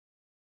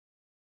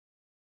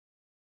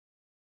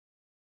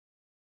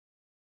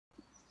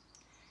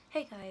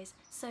Hey guys,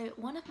 so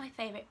one of my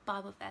favourite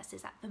Bible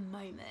verses at the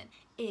moment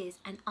is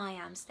an I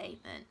am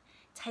statement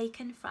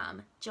taken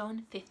from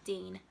John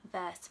 15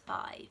 verse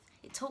 5.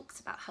 It talks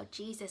about how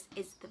Jesus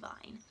is the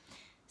vine.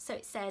 So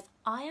it says,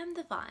 I am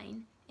the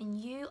vine and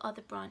you are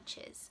the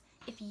branches.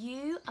 If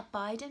you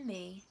abide in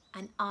me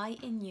and I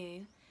in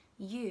you,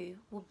 you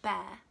will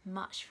bear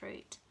much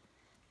fruit.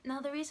 Now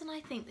the reason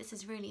I think this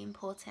is really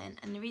important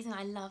and the reason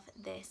I love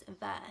this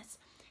verse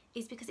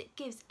is because it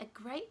gives a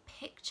great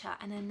picture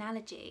and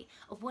analogy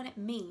of what it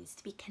means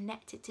to be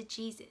connected to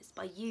Jesus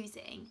by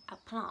using a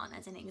plant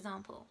as an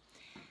example.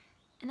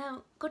 And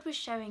now God was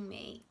showing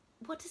me,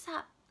 what does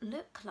that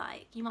look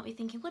like? You might be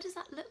thinking, what does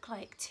that look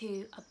like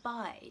to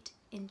abide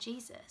in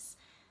Jesus?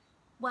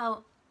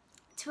 Well,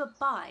 to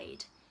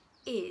abide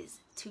is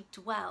to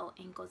dwell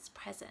in God's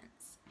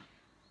presence.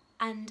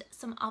 And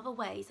some other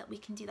ways that we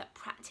can do that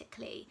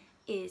practically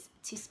is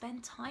to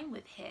spend time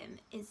with him,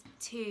 is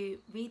to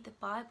read the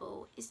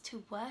Bible, is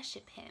to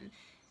worship him,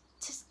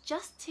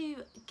 just to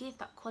give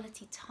that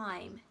quality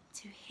time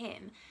to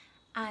him.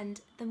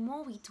 And the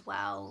more we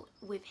dwell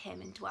with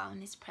him and dwell in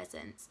his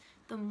presence,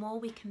 the more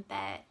we can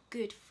bear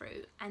good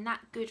fruit. And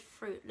that good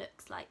fruit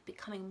looks like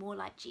becoming more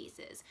like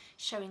Jesus,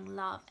 showing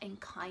love and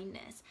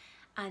kindness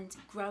and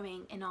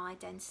growing in our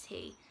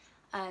identity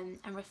and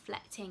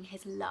reflecting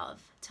his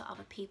love to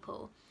other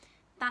people.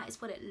 That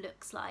is what it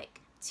looks like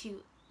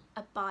to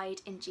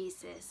abide in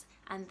Jesus,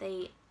 and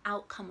the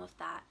outcome of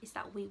that is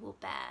that we will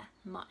bear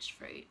much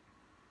fruit.